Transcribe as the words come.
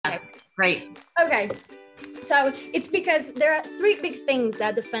Great. Okay. So it's because there are 3 big things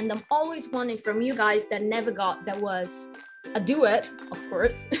that the fandom always wanted from you guys that never got. That was a duet, of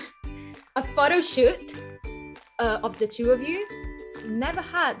course, a photo shoot of the 2 of you. Never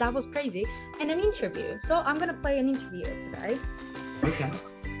had. That was crazy. And an interview. So I'm gonna play an interview today. Okay.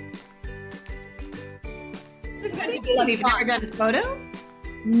 It's going to be like We've never done a photo?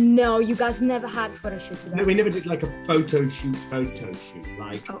 No, you guys never had photo shoot today. No, we never did like a photo shoot, like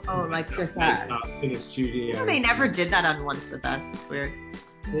Like just like us. in a studio. No, they never did that on Once With Us. It's weird.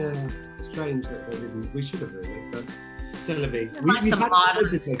 Yeah, strange that they didn't. We should have really, but Celebi. We like the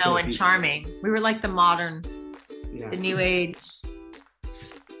modern Snow and Charming. We were like the modern, the new age.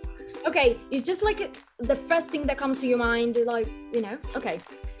 Okay, it's just like the first thing that comes to your mind, like, you know, okay.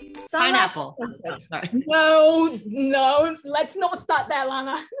 Pineapple. No, let's not start there,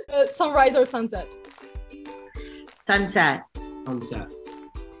 Lana. Sunrise or sunset? Sunset. Sunset.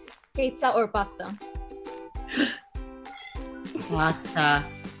 Pizza or pasta? Pasta.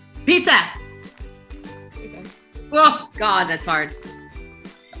 Pizza. Okay. Oh, God, that's hard.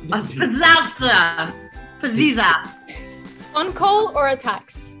 Pizza. Pizza. On call or a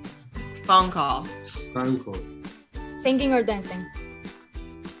text? Phone call. Phone call. Singing or dancing?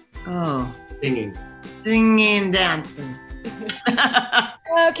 Oh. Singing. Singing, dancing.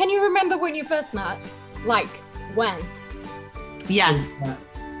 Can you remember when you first met? Like, when? Yes.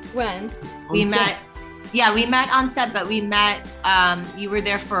 When? We met. Yeah, we met on set, but we met, you were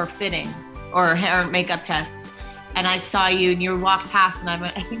there for a fitting or hair and makeup test. And I saw you and you walked past and I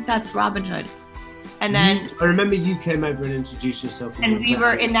went, I think that's Robin Hood. And then I remember you came over and introduced yourself. And we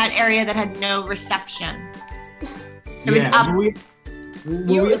were in that area that had no reception. It was yeah, up. Were we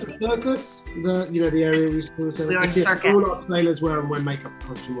at the circus? The area we used to call the circus? We were in circus. All our sailors were and where makeup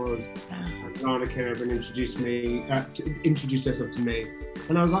costume was. And Lana came over and introduced herself to me.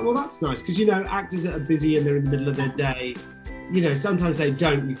 And I was like, well, that's nice. Because, actors that are busy and they're in the middle of their day, sometimes they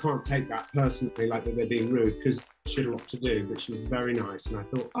don't. You can't take that personally, like that they're being rude, because she had a lot to do. But she was very nice. And I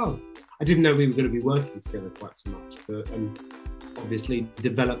thought, I didn't know we were going to be working together quite so much. But obviously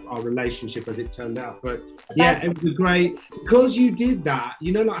develop our relationship as it turned out. But yeah, it was great. Because you did that,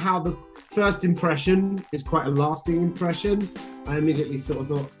 like how the first impression is quite a lasting impression. I immediately sort of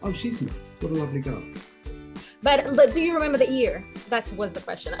thought, oh, she's nice. What a lovely girl. But do you remember the year? That was the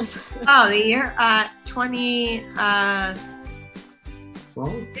question. Oh, the year? 20...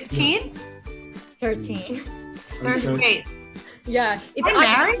 15? 13. First grade. Yeah,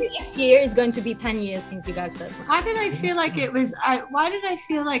 next year is going to be 10 years since you guys first met. Why did I feel like it was? Why did I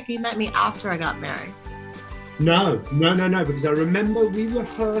feel like you met me after I got married? No, because I remember we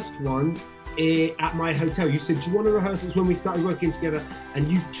rehearsed once at my hotel. You said, do you want to rehearse? It's when we started working together. And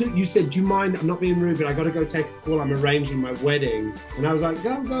you said, do you mind? I'm not being rude, but I got to go take a call. I'm arranging my wedding. And I was like,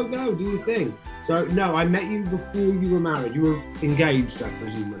 go, do your thing. So no, I met you before you were married. You were engaged, I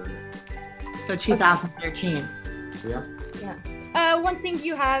presume, when I met. So 2013. Yeah. Yeah. One thing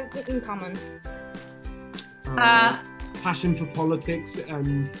you have in common. Passion for politics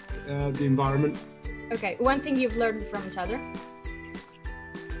and the environment. Okay. One thing you've learned from each other.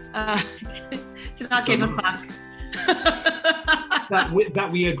 To not give a fuck. that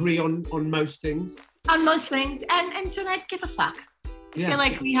we agree on most things. On most things, and to not give a fuck. I feel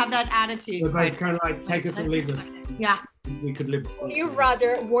like we have that attitude. We're both kind of like take us or leave us. Yeah. We could live. Would you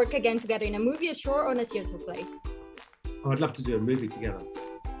rather work again together in a movie, a show, or in a theatre play? Oh, I'd love to do a movie together.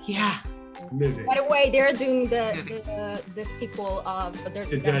 Yeah. Movie. By the way, they're doing the sequel of The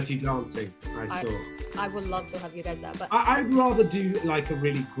Dirty Dancing. I saw. I would love to have you guys there, but I'd rather do like a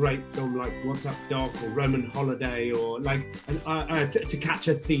really great film like What's Up Doc or Roman Holiday or like To Catch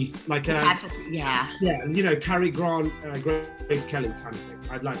a Thief, like Cary Grant, Grace Kelly kind of thing.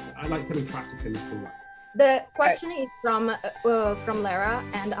 I'd like something classic and cool like that. The question is from Lara,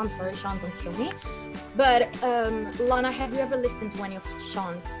 and I'm sorry, Sean, don't kill me. But Lana, have you ever listened to any of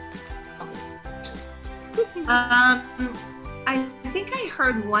Sean's songs? I think I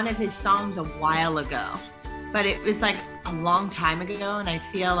heard one of his songs a while ago, but it was like a long time ago, and I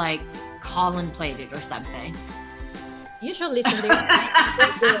feel like Colin played it or something. You should listen to it.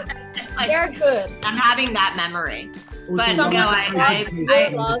 They're good. They're good. I'm having that memory. Also, but no, I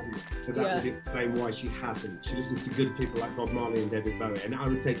love. So that would explain why she hasn't. She listens to good people like Bob Marley and David Bowie, and I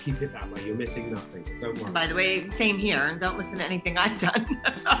would say keep it that way. You're missing nothing. Don't worry. By the way, same here. Don't listen to anything I've done.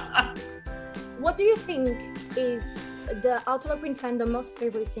 What do you think is the outlawqueen fandom most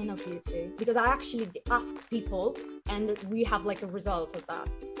favorite scene of you two? Because I actually asked people, and we have like a result of that.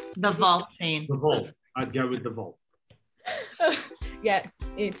 The vault scene. The vault. I'd go with the vault. Yeah.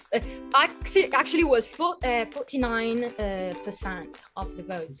 it's actually was 49% of the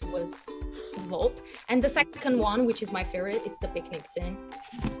votes was the vault, and the second one, which is my favorite, it's the picnic scene.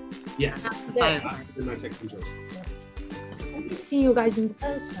 Yes, my second choice. Let me see you guys in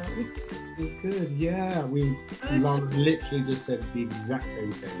person. Good, yeah. Lana literally just said the exact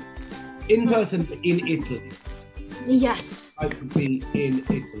same thing. In person, but in Italy. Yes. I could be in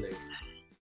Italy.